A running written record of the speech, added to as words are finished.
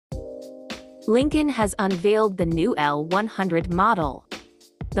Lincoln has unveiled the new L100 model.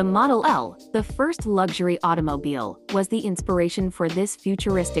 The Model L, the first luxury automobile, was the inspiration for this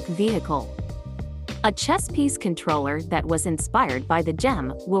futuristic vehicle. A chess-piece controller that was inspired by the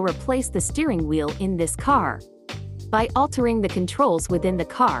gem will replace the steering wheel in this car. By altering the controls within the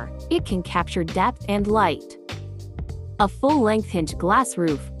car, it can capture depth and light. A full-length hinge glass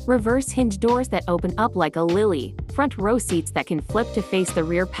roof, reverse hinge doors that open up like a lily, front row seats that can flip to face the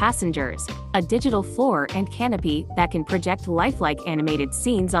rear passengers, a digital floor and canopy that can project lifelike animated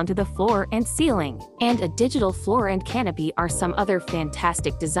scenes onto the floor and ceiling, and a digital floor and canopy are some other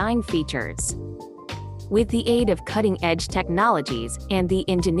fantastic design features. With the aid of cutting-edge technologies and the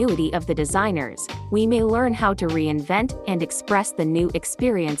ingenuity of the designers, we may learn how to reinvent and express the new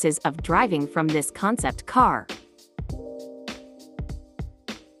experiences of driving from this concept car.